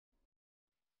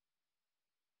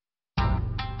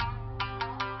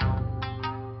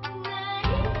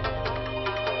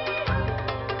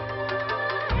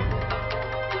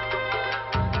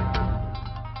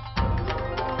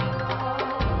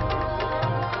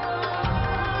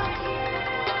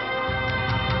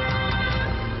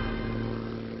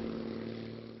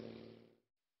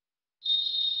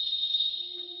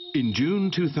In June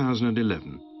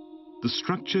 2011, the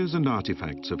structures and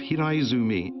artifacts of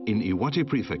Hiraizumi in Iwate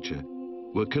Prefecture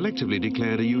were collectively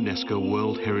declared a UNESCO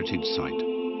World Heritage Site.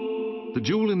 The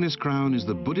jewel in this crown is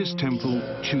the Buddhist temple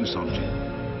Chusonji.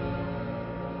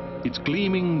 Its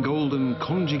gleaming golden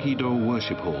Konjikido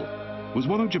worship hall was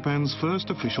one of Japan's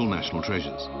first official national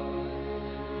treasures.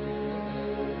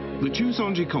 The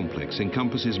Chusonji complex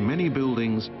encompasses many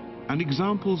buildings and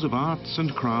examples of arts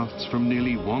and crafts from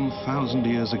nearly 1,000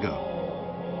 years ago.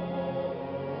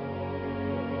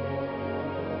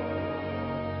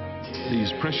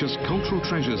 These precious cultural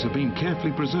treasures have been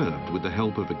carefully preserved with the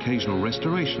help of occasional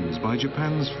restorations by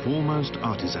Japan's foremost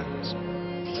artisans.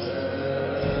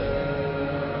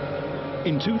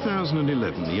 In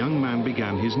 2011, the young man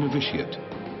began his novitiate,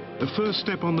 the first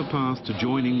step on the path to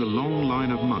joining the long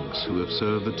line of monks who have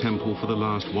served the temple for the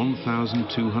last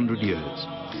 1,200 years.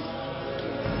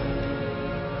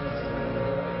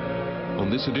 On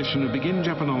this edition of Begin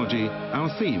Japanology, our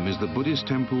theme is the Buddhist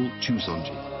temple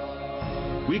Chusonji.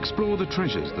 We explore the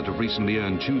treasures that have recently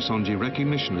earned Chusonji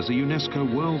recognition as a UNESCO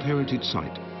World Heritage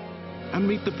Site and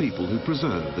meet the people who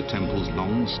preserve the temple's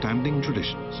long-standing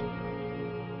traditions.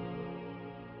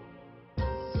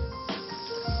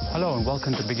 Hello and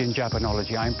welcome to Begin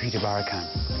Japanology. I'm Peter Barakan.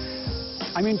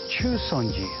 I'm in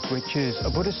Chusonji, which is a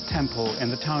Buddhist temple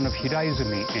in the town of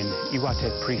Hiraizumi in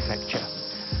Iwate Prefecture.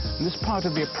 And this part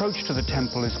of the approach to the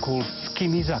temple is called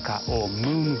Tsukimizaka, or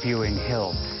Moon Viewing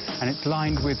Hill, and it's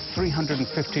lined with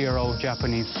 350-year-old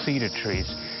Japanese cedar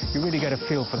trees. You really get a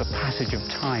feel for the passage of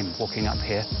time walking up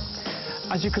here.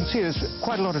 As you can see, there's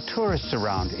quite a lot of tourists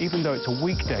around, even though it's a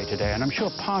weekday today, and I'm sure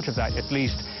part of that, at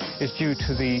least, is due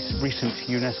to the recent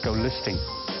UNESCO listing.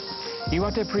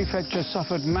 Iwate Prefecture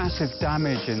suffered massive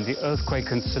damage in the earthquake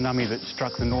and tsunami that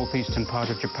struck the northeastern part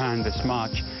of Japan this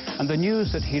March, and the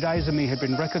news that Hiraizumi had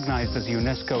been recognized as a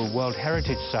UNESCO World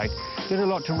Heritage Site did a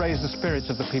lot to raise the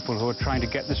spirits of the people who are trying to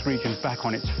get this region back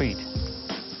on its feet.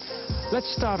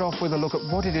 Let's start off with a look at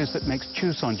what it is that makes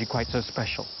Chusonji quite so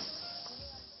special.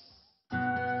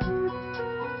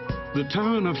 The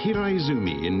town of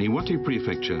Hiraizumi in Iwate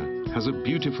Prefecture has a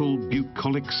beautiful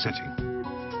bucolic setting.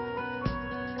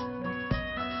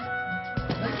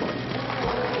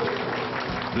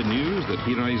 The news that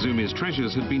Hiraizumi's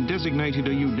treasures had been designated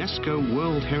a UNESCO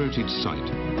World Heritage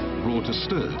Site brought a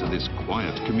stir to this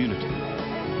quiet community.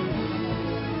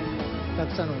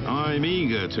 I'm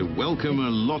eager to welcome a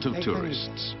lot of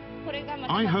tourists.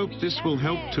 I hope this will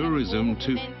help tourism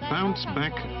to bounce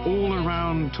back all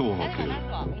around Tohoku.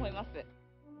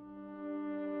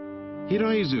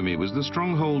 Hiraizumi was the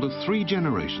stronghold of 3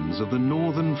 generations of the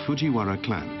northern Fujiwara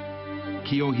clan: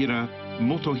 Kiyohira,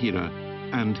 Motohira,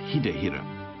 and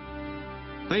Hidehira.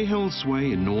 They held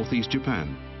sway in northeast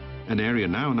Japan, an area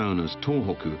now known as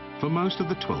Tohoku, for most of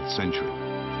the 12th century.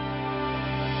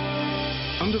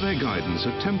 Under their guidance,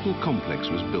 a temple complex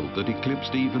was built that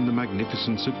eclipsed even the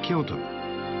magnificence of Kyoto,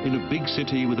 in a big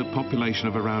city with a population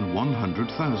of around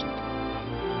 100,000.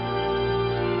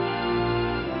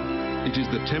 It is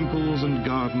the temples and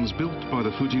gardens built by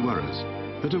the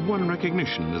Fujiwaras that have won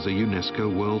recognition as a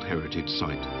UNESCO World Heritage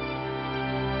Site.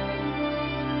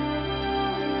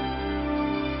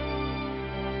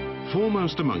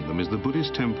 Foremost among them is the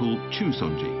Buddhist temple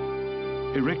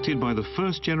Chusonji, erected by the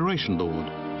first-generation lord,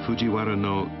 Fujiwara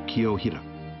no Kiyohira.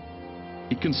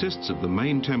 It consists of the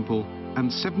main temple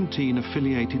and 17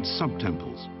 affiliated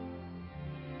sub-temples.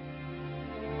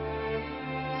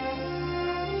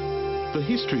 The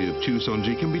history of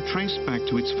Chusonji can be traced back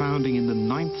to its founding in the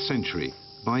 9th century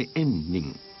by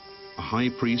Ennin, a high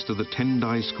priest of the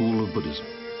Tendai school of Buddhism.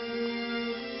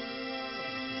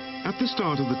 At the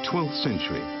start of the 12th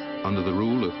century, under the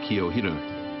rule of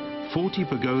Kiyohira, 40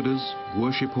 pagodas,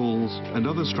 worship halls, and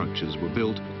other structures were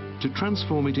built to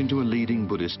transform it into a leading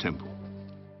Buddhist temple.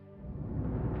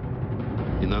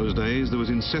 In those days, there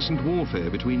was incessant warfare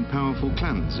between powerful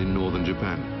clans in northern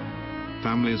Japan.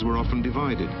 Families were often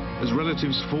divided as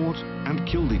relatives fought and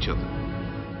killed each other.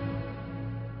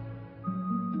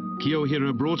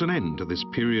 Kiyohira brought an end to this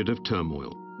period of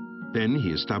turmoil. Then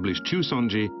he established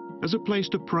Chusonji as a place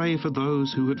to pray for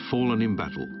those who had fallen in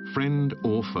battle, friend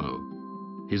or foe.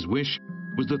 His wish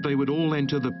was that they would all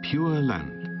enter the Pure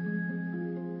Land.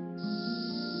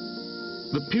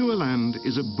 The Pure Land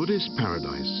is a Buddhist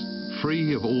paradise,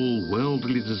 free of all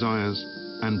worldly desires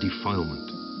and defilement.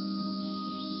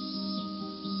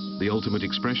 The ultimate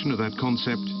expression of that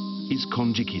concept is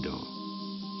Konjikido.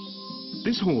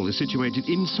 This hall is situated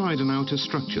inside an outer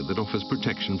structure that offers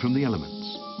protection from the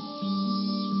elements.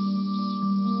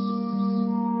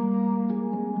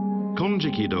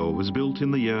 Konjikido was built in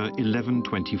the year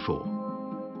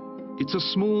 1124. It's a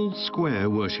small square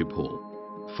worship hall,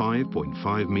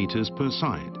 5.5 meters per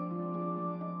side.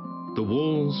 The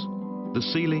walls, the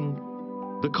ceiling,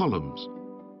 the columns,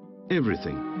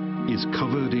 everything is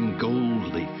covered in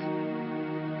gold leaf.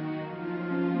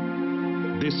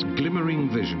 This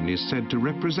glimmering vision is said to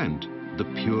represent the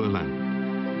Pure Land.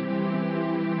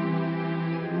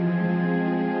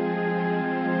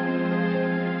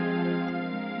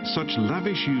 Such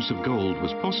lavish use of gold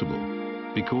was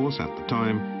possible because at the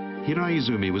time,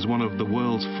 Hiraizumi was one of the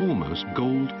world's foremost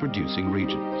gold-producing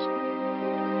regions.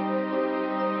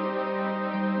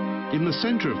 In the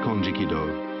center of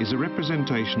Konjikido is a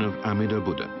representation of Amida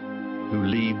Buddha, who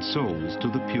leads souls to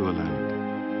the Pure Land.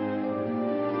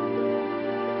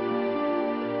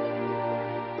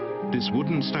 This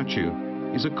wooden statue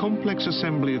is a complex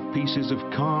assembly of pieces of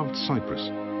carved cypress.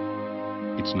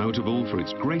 It's notable for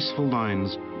its graceful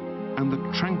lines and the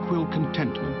tranquil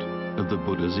contentment of the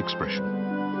Buddha's expression.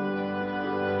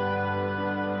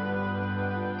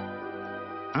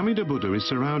 Amida Buddha is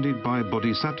surrounded by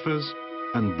bodhisattvas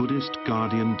and Buddhist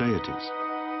guardian deities.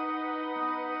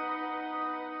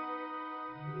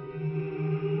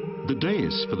 The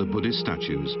dais for the Buddhist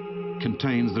statues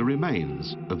contains the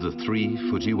remains of the 3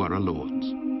 Fujiwara lords.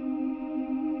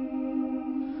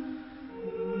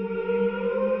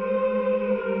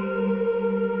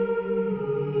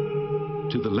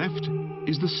 To the left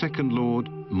is the second lord,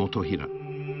 Motohira.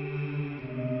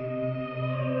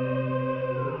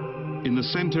 In the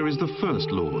center is the first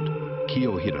lord,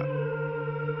 Kiyohira.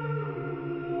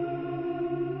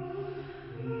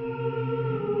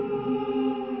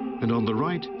 And on the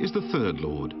right is the third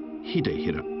lord,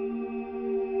 Hidehira.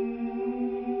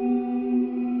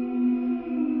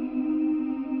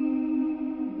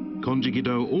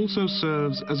 Konjikido also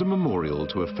serves as a memorial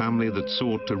to a family that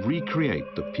sought to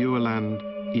recreate the Pure Land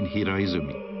in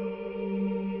Hiraizumi.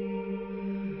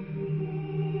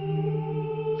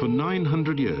 For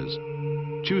 900 years,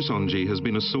 Chusonji has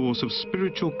been a source of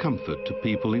spiritual comfort to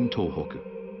people in Tohoku.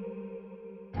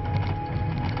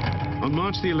 On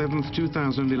March the 11th,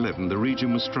 2011, the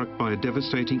region was struck by a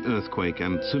devastating earthquake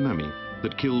and tsunami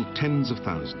that killed tens of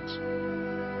thousands.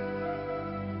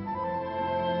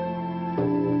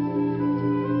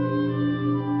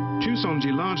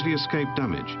 Chusonji largely escaped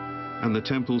damage, and the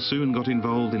temple soon got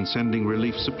involved in sending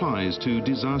relief supplies to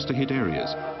disaster-hit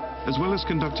areas, as well as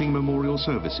conducting memorial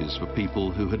services for people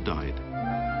who had died.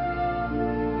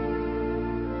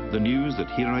 The news that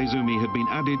Hiraizumi had been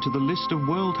added to the list of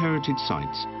World Heritage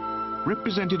Sites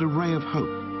represented a ray of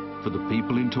hope for the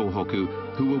people in Tohoku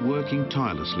who were working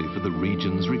tirelessly for the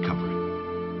region's recovery.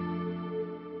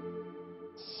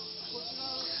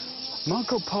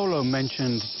 Marco Polo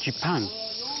mentioned Japan,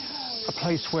 a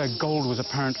place where gold was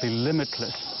apparently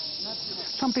limitless.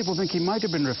 Some people think he might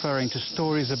have been referring to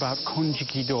stories about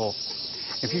Konjikido.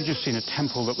 If you've just seen a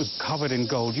temple that was covered in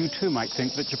gold, you too might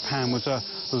think that Japan was a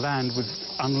land with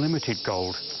unlimited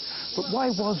gold. But why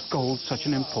was gold such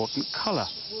an important color?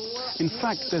 In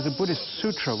fact, there's a Buddhist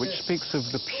sutra which speaks of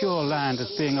the Pure Land as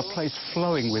being a place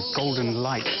flowing with golden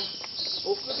light.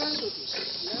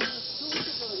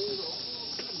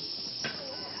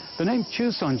 The name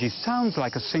Chusonji sounds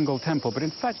like a single temple, but in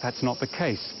fact that's not the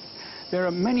case. There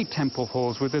are many temple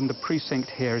halls within the precinct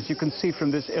here, as you can see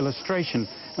from this illustration,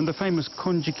 and the famous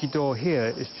Konjikido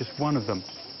here is just one of them.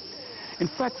 In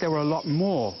fact, there were a lot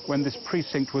more when this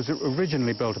precinct was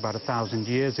originally built about 1,000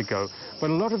 years ago, but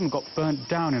a lot of them got burnt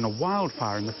down in a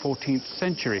wildfire in the 14th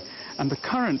century, and the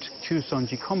current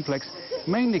Chusonji complex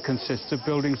mainly consists of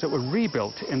buildings that were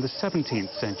rebuilt in the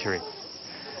 17th century.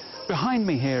 Behind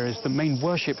me here is the main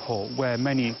worship hall where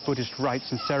many Buddhist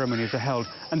rites and ceremonies are held,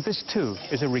 and this too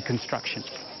is a reconstruction.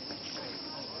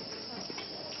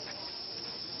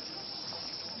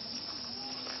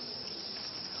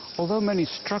 Although many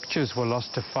structures were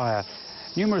lost to fire,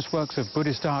 numerous works of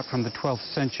Buddhist art from the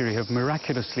 12th century have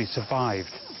miraculously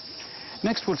survived.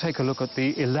 Next we'll take a look at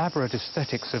the elaborate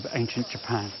aesthetics of ancient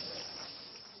Japan.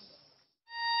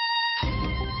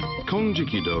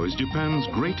 Konjikido is Japan's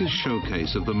greatest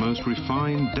showcase of the most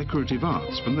refined decorative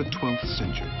arts from the 12th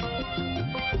century.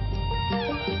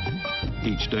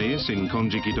 Each dais in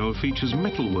Konjikido features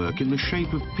metalwork in the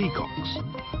shape of peacocks,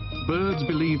 birds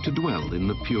believed to dwell in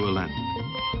the Pure Land.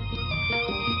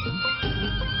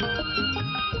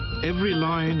 Every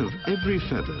line of every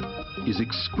feather is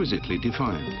exquisitely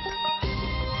defined.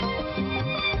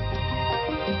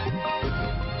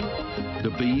 The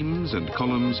beams and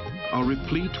columns are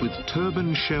replete with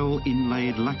turban shell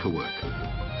inlaid lacquerwork.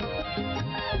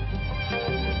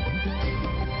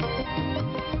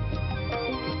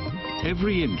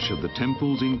 Every inch of the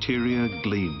temple's interior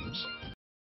gleams.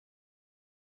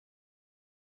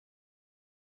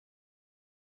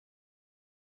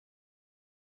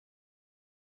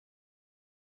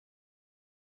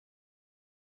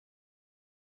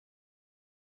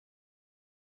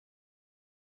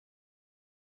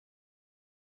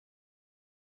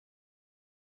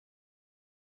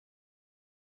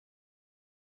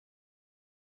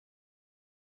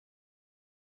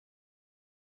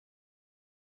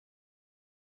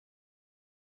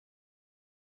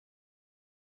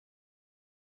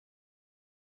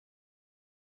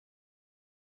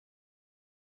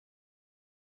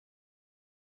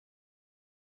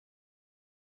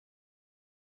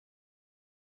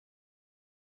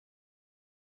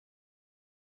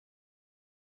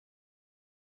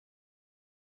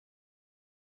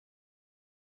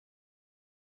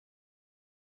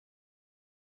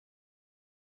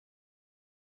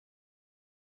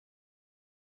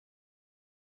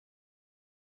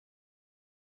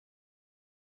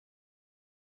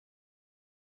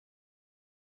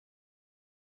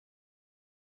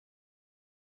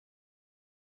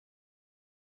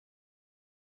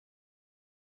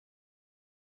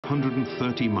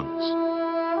 130 months.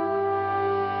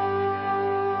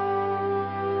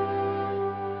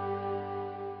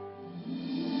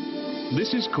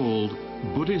 This is called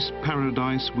Buddhist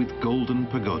Paradise with Golden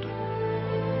Pagoda.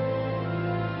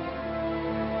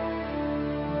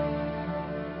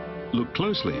 Look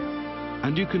closely,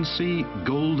 and you can see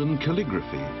golden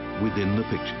calligraphy within the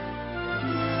picture.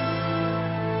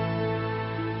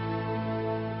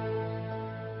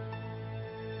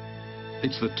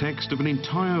 It's the text of an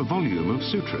entire volume of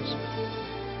sutras.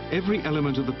 Every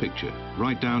element of the picture,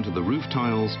 right down to the roof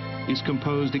tiles, is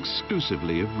composed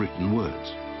exclusively of written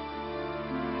words.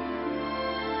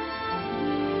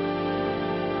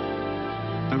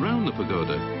 Around the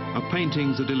pagoda are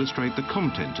paintings that illustrate the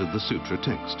content of the sutra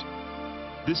text.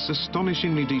 This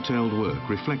astonishingly detailed work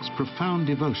reflects profound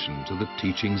devotion to the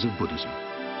teachings of Buddhism.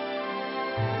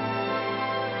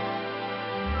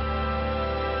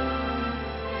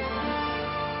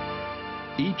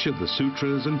 Each of the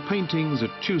sutras and paintings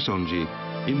at Chusonji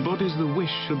embodies the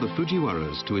wish of the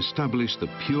Fujiwaras to establish the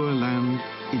pure land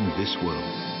in this world.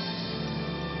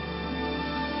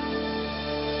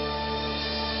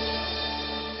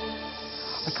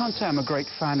 I can't say I'm a great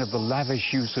fan of the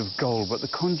lavish use of gold, but the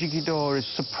Konjiki-do is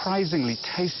surprisingly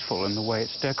tasteful in the way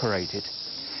it's decorated.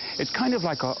 It's kind of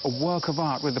like a work of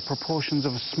art with the proportions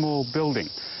of a small building.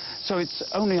 So it's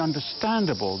only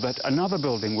understandable that another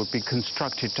building would be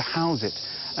constructed to house it.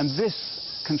 And this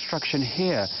construction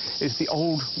here is the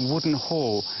old wooden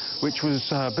hall, which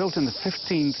was built in the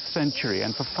 15th century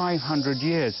and for 500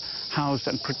 years housed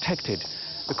and protected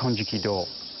the Konjiki-do.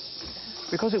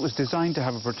 Because it was designed to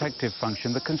have a protective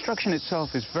function, the construction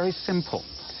itself is very simple.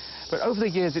 But over the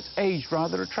years, it's aged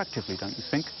rather attractively, don't you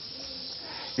think?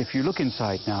 If you look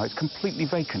inside now, it's completely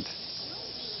vacant.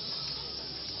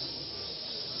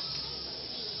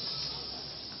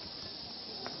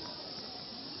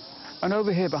 And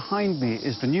over here behind me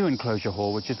is the new enclosure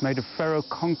hall, which is made of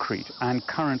ferro-concrete and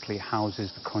currently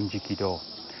houses the Konjiki-do.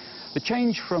 The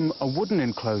change from a wooden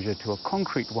enclosure to a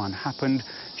concrete one happened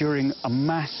during a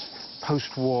mass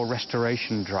post-war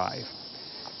restoration drive.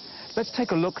 Let's take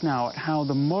a look now at how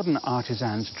the modern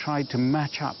artisans tried to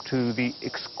match up to the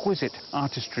exquisite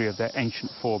artistry of their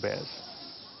ancient forebears.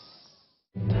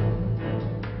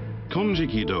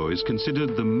 Konjiki-do is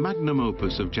considered the magnum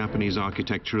opus of Japanese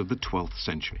architecture of the 12th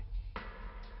century.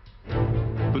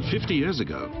 But 50 years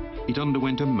ago, it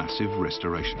underwent a massive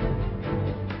restoration.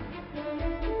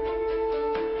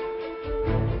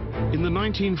 In the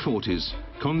 1940s,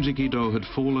 Konjiki-do had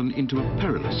fallen into a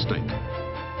perilous state.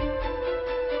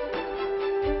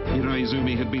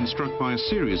 Hiraizumi had been struck by a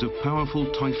series of powerful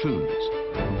typhoons.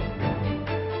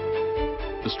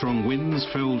 The strong winds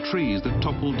felled trees that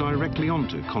toppled directly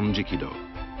onto Konjiki-do.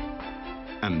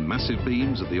 And massive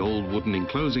beams of the old wooden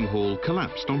enclosing hall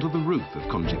collapsed onto the roof of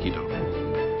Konjiki-do.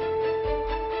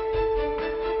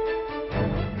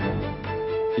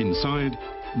 Inside,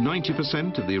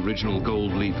 90% of the original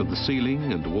gold leaf of the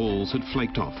ceiling and walls had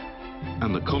flaked off,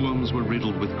 and the columns were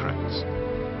riddled with cracks.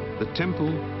 The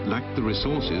temple lacked the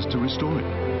resources to restore it.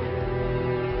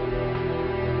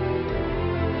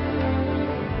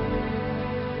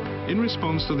 In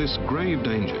response to this grave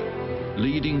danger,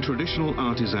 leading traditional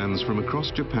artisans from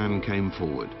across Japan came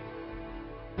forward.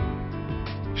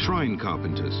 Shrine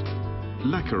carpenters,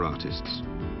 lacquer artists,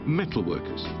 metal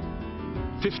workers.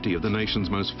 50 of the nation's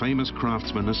most famous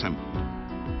craftsmen assembled.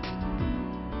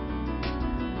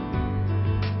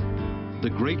 The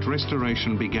Great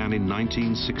Restoration began in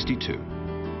 1962.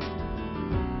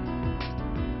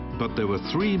 But there were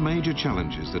three major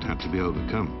challenges that had to be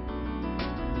overcome.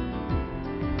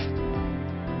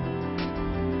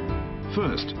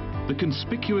 First, the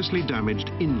conspicuously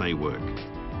damaged inlay work.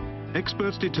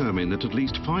 Experts determined that at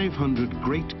least 500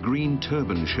 great green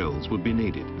turban shells would be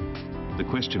needed. The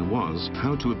question was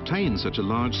how to obtain such a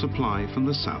large supply from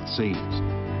the South Seas.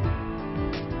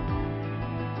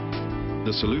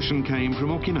 The solution came from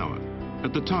Okinawa,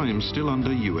 at the time still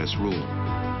under US rule.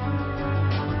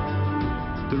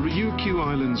 The Ryukyu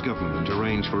Islands government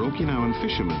arranged for Okinawan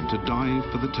fishermen to dive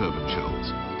for the turban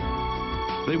shells.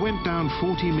 They went down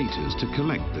 40 meters to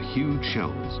collect the huge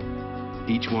shells,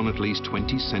 each one at least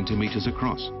 20 centimeters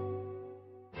across.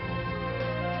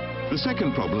 The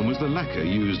second problem was the lacquer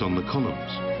used on the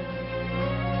columns.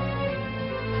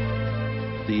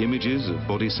 The images of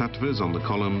bodhisattvas on the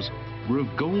columns were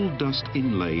of gold dust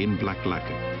inlay in black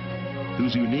lacquer,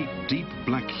 whose unique deep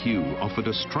black hue offered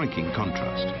a striking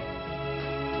contrast.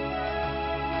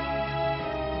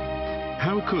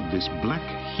 How could this black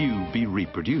hue be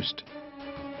reproduced?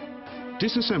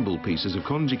 Disassembled pieces of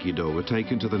Chusonji were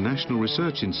taken to the National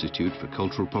Research Institute for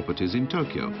Cultural Properties in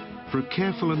Tokyo for a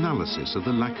careful analysis of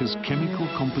the lacquer's chemical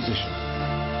composition.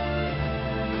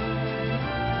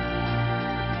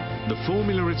 The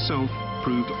formula itself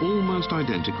proved almost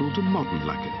identical to modern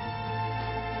lacquer.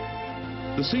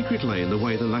 The secret lay in the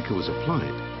way the lacquer was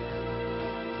applied.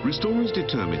 Restorers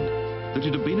determined that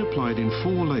it had been applied in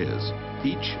 4 layers,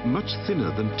 each much thinner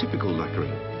than typical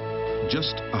lacquering,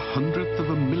 just 1/100th of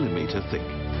a millimetre thick.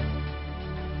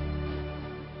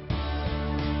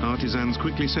 Artisans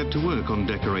quickly set to work on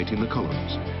decorating the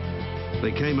columns.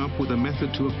 They came up with a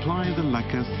method to apply the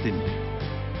lacquer thinly.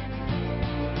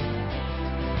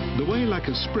 The way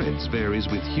lacquer spreads varies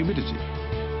with humidity.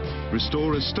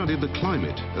 Restorers studied the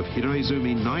climate of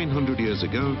Hiraizumi 900 years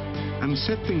ago and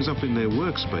set things up in their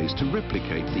workspace to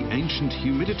replicate the ancient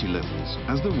humidity levels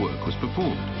as the work was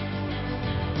performed.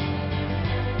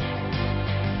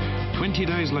 20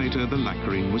 days later, the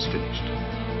lacquering was finished.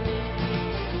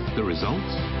 The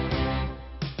results?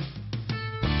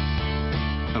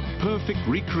 A perfect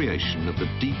recreation of the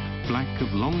deep black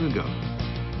of long ago,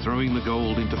 throwing the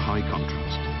gold into high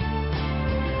contrast.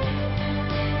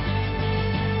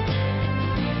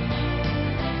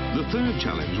 The third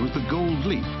challenge was the gold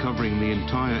leaf covering the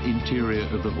entire interior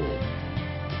of the hall.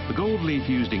 The gold leaf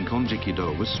used in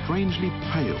Chusonji was strangely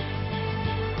pale.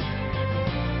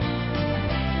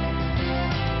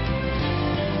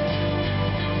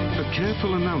 A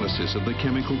careful analysis of the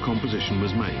chemical composition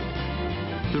was made.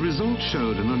 The results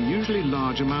showed an unusually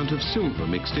large amount of silver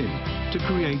mixed in to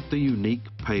create the unique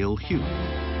pale hue.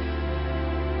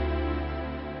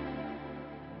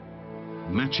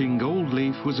 Matching gold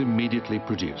leaf was immediately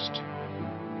produced.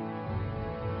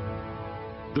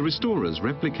 The restorers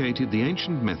replicated the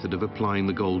ancient method of applying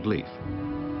the gold leaf,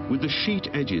 with the sheet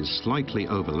edges slightly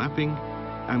overlapping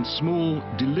and small,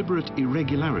 deliberate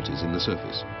irregularities in the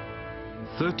surface.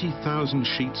 30,000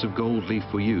 sheets of gold leaf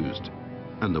were used,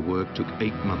 and the work took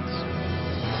 8 months.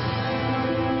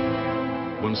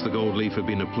 Once the gold leaf had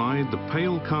been applied, the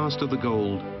pale cast of the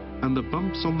gold and the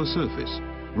bumps on the surface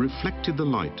reflected the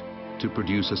light to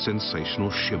produce a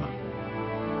sensational shimmer.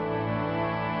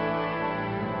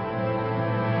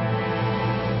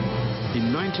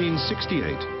 In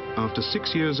 1968, after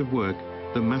 6 years of work,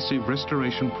 the massive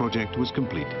restoration project was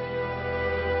complete.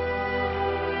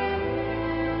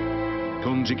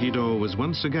 Chusonji was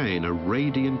once again a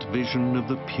radiant vision of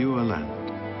the pure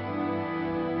land.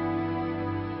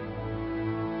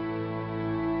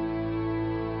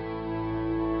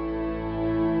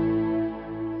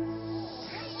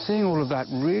 Seeing all of that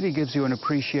really gives you an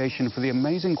appreciation for the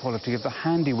amazing quality of the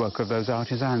handiwork of those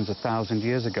artisans 1,000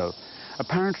 years ago.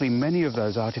 Apparently, many of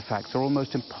those artifacts are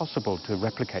almost impossible to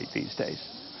replicate these days.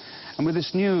 And with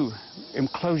this new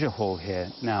enclosure hall here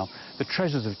now, the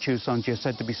treasures of Chusonji are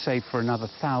said to be safe for another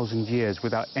 1,000 years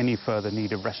without any further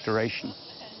need of restoration.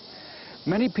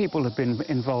 Many people have been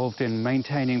involved in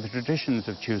maintaining the traditions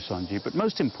of Chusonji, but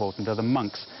most important are the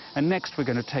monks. And next we're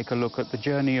going to take a look at the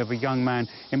journey of a young man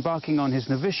embarking on his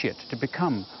novitiate to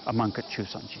become a monk at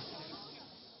Chusonji.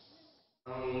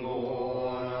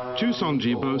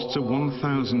 Chusonji boasts a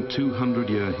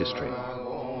 1,200-year history.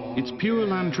 Its Pure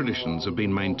Land traditions have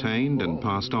been maintained and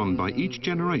passed on by each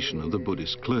generation of the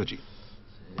Buddhist clergy.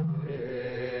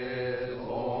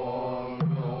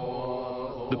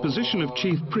 The position of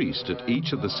chief priest at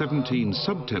each of the 17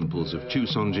 sub-temples of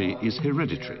Chusonji is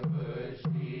hereditary.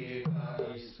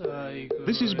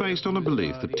 This is based on a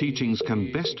belief that teachings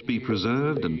can best be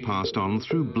preserved and passed on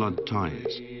through blood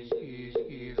ties.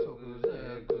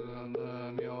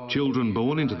 Children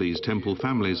born into these temple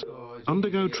families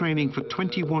undergo training for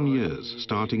 21 years,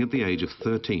 starting at the age of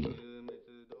 13.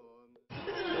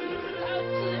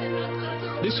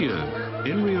 This year,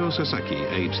 Enryo Sasaki,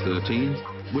 age 13,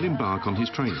 will embark on his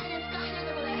training.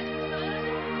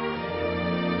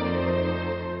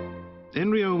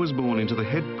 Enryo was born into the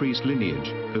head priest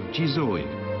lineage of Jizoin,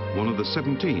 one of the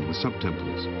 17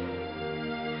 sub-temples.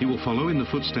 He will follow in the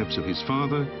footsteps of his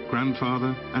father,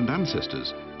 grandfather, and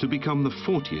ancestors to become the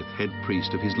 40th head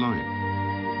priest of his line.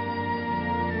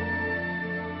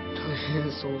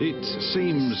 It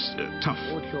seems tough.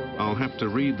 I'll have to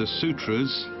read the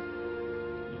sutras,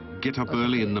 get up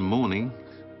early in the morning.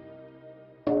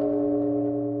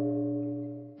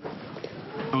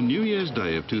 On New Year's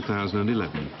Day of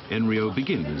 2011, Enryo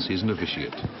begins his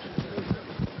novitiate.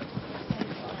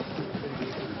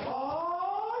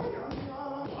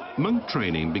 Monk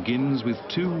training begins with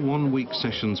 2 one-week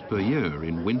sessions per year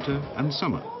in winter and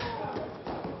summer.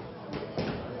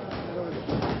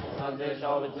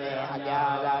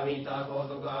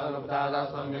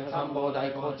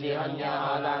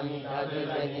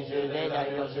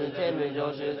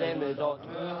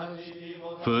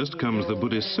 First comes the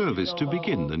Buddhist service to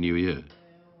begin the new year.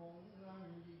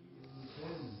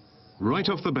 Right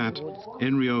off the bat,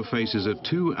 Enryo faces a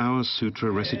 2-hour sutra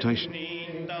recitation.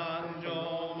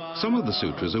 Some of the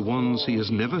sutras are ones he has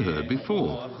never heard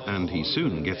before, and he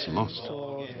soon gets lost.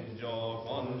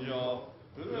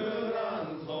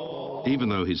 Even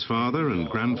though his father and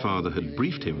grandfather had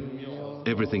briefed him,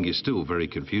 everything is still very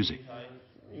confusing.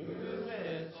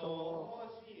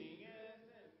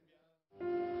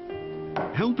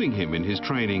 Helping him in his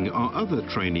training are other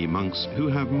trainee monks who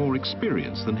have more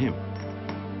experience than him.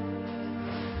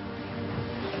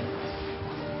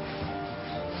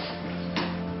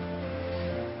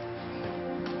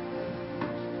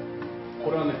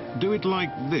 Do it like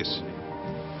this.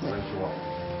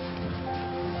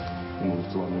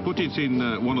 Put it in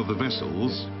one of the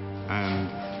vessels and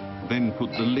then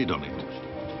put the lid on it.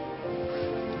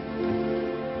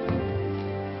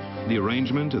 The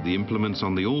arrangement of the implements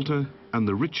on the altar and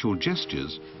the ritual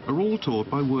gestures are all taught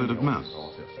by word of mouth.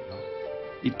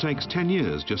 It takes 10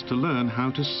 years just to learn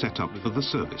how to set up for the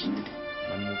service.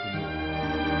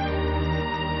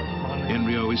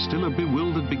 Enryo is still a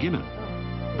bewildered beginner,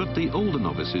 but the older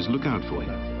novices look out for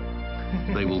him.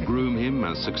 They will groom him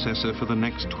as successor for the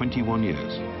next 21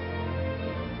 years.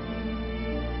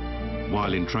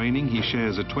 While in training, he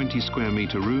shares a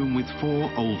 20-square-meter room with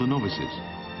 4 older novices.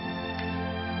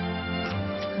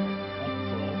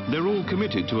 They're all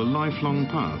committed to a lifelong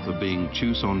path of being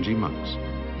Chusonji monks.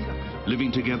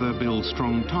 Living together builds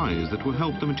strong ties that will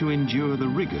help them to endure the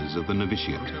rigors of the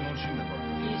novitiate.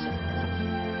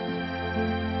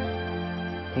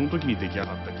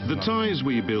 The ties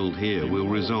we build here will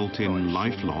result in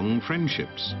lifelong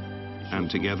friendships, and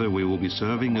together we will be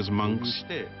serving as monks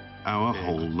our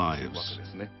whole lives.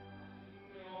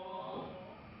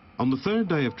 On the 3rd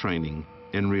day of training,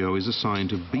 Enryo is assigned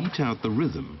to beat out the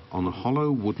rhythm on a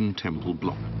hollow wooden temple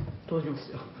block.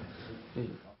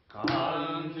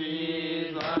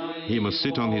 He must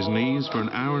sit on his knees for an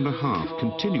hour and a half,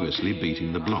 continuously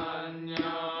beating the block.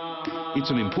 It's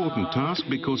an important task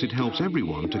because it helps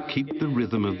everyone to keep the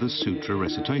rhythm of the sutra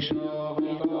recitation.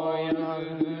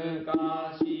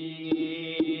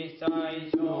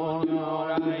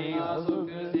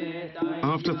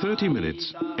 After 30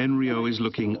 minutes, Enryo is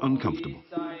looking uncomfortable.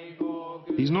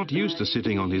 He's not used to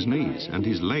sitting on his knees and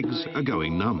his legs are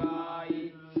going numb.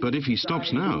 But if he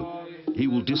stops now, he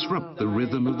will disrupt the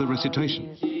rhythm of the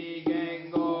recitation.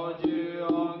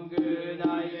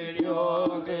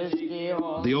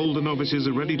 The older novices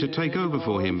are ready to take over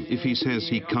for him if he says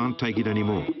he can't take it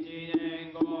anymore.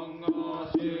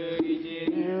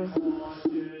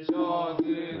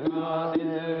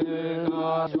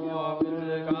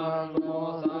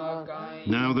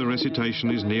 Now the recitation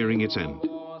is nearing its end.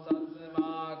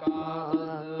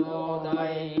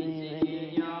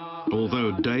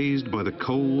 Although dazed by the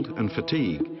cold and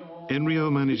fatigue,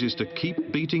 Enryo manages to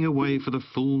keep beating away for the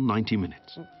full 90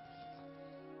 minutes.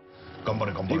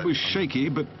 It was shaky,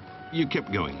 but you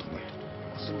kept going.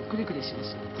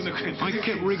 I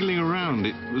kept wriggling around.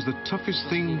 It was the toughest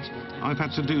thing I've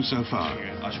had to do so far.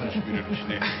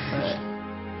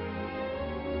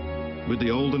 With the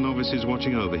older novices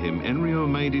watching over him, Enryo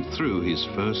made it through his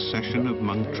first session of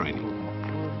monk training.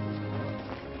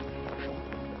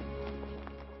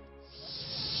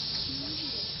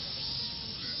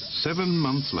 Seven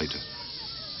months later,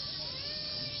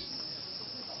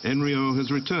 Enryo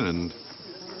has returned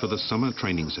for the summer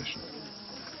training session.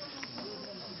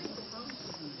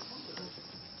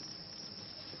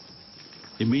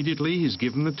 Immediately, he's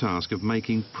given the task of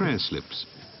making prayer slips,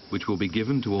 which will be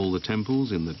given to all the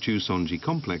temples in the Chusonji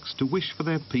complex to wish for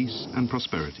their peace and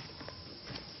prosperity.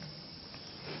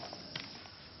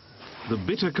 The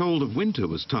bitter cold of winter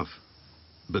was tough,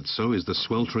 but so is the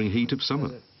sweltering heat of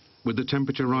summer, with the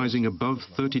temperature rising above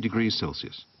 30 degrees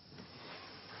Celsius.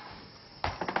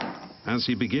 As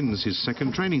he begins his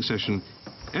second training session,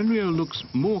 Enryo looks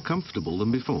more comfortable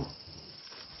than before.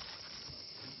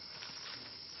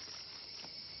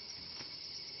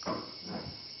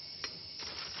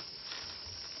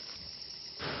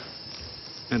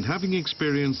 And having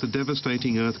experienced the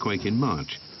devastating earthquake in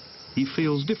March, he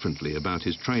feels differently about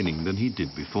his training than he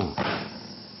did before.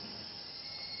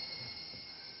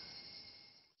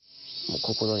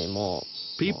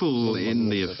 People in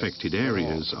the affected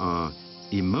areas are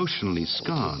emotionally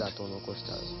scarred.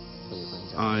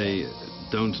 I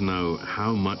don't know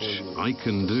how much I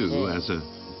can do as a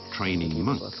training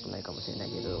monk,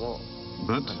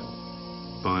 but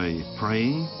by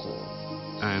praying,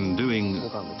 and doing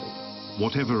拝むという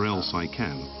whatever else I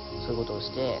can, そういうことを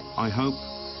して I hope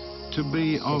to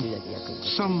be で of きるだけ役に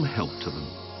立つ some help to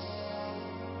them.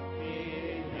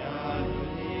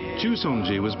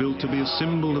 Chusonji was built to be a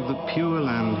symbol of the pure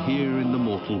land here in the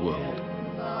mortal world.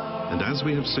 And as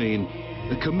we have seen,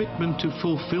 a commitment to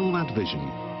fulfill that vision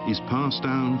is passed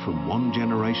down from one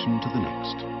generation to the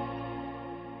next.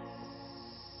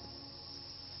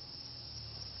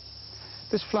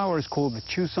 This flower is called the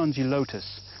Chusonji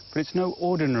lotus, but it's no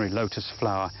ordinary lotus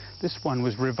flower. This one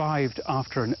was revived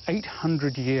after an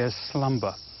 800-year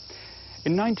slumber.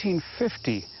 In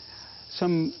 1950,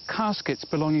 some caskets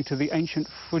belonging to the ancient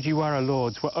Fujiwara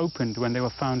lords were opened when they were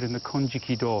found in the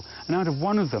Konjiki-do, and out of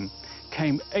one of them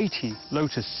came 80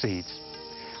 lotus seeds.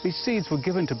 These seeds were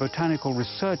given to botanical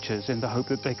researchers in the hope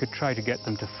that they could try to get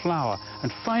them to flower,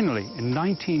 and finally, in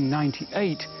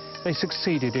 1998, they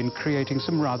succeeded in creating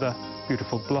some rather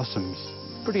beautiful blossoms.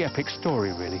 Pretty epic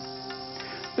story, really.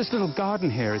 This little garden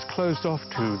here is closed off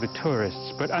to the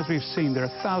tourists, but as we've seen, there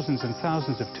are thousands and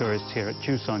thousands of tourists here at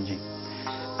Chusonji.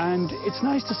 And it's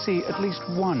nice to see at least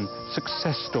one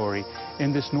success story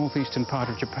in this northeastern part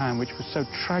of Japan, which was so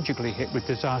tragically hit with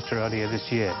disaster earlier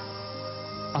this year.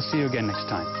 I'll see you again next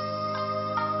time.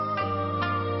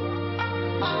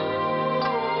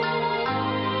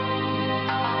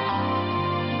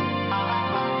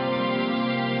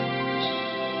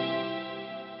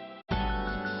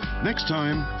 Next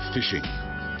time, fishing.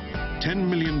 10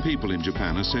 million people in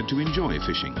Japan are said to enjoy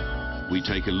fishing. We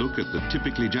take a look at the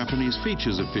typically Japanese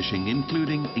features of fishing,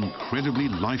 including incredibly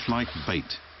lifelike bait.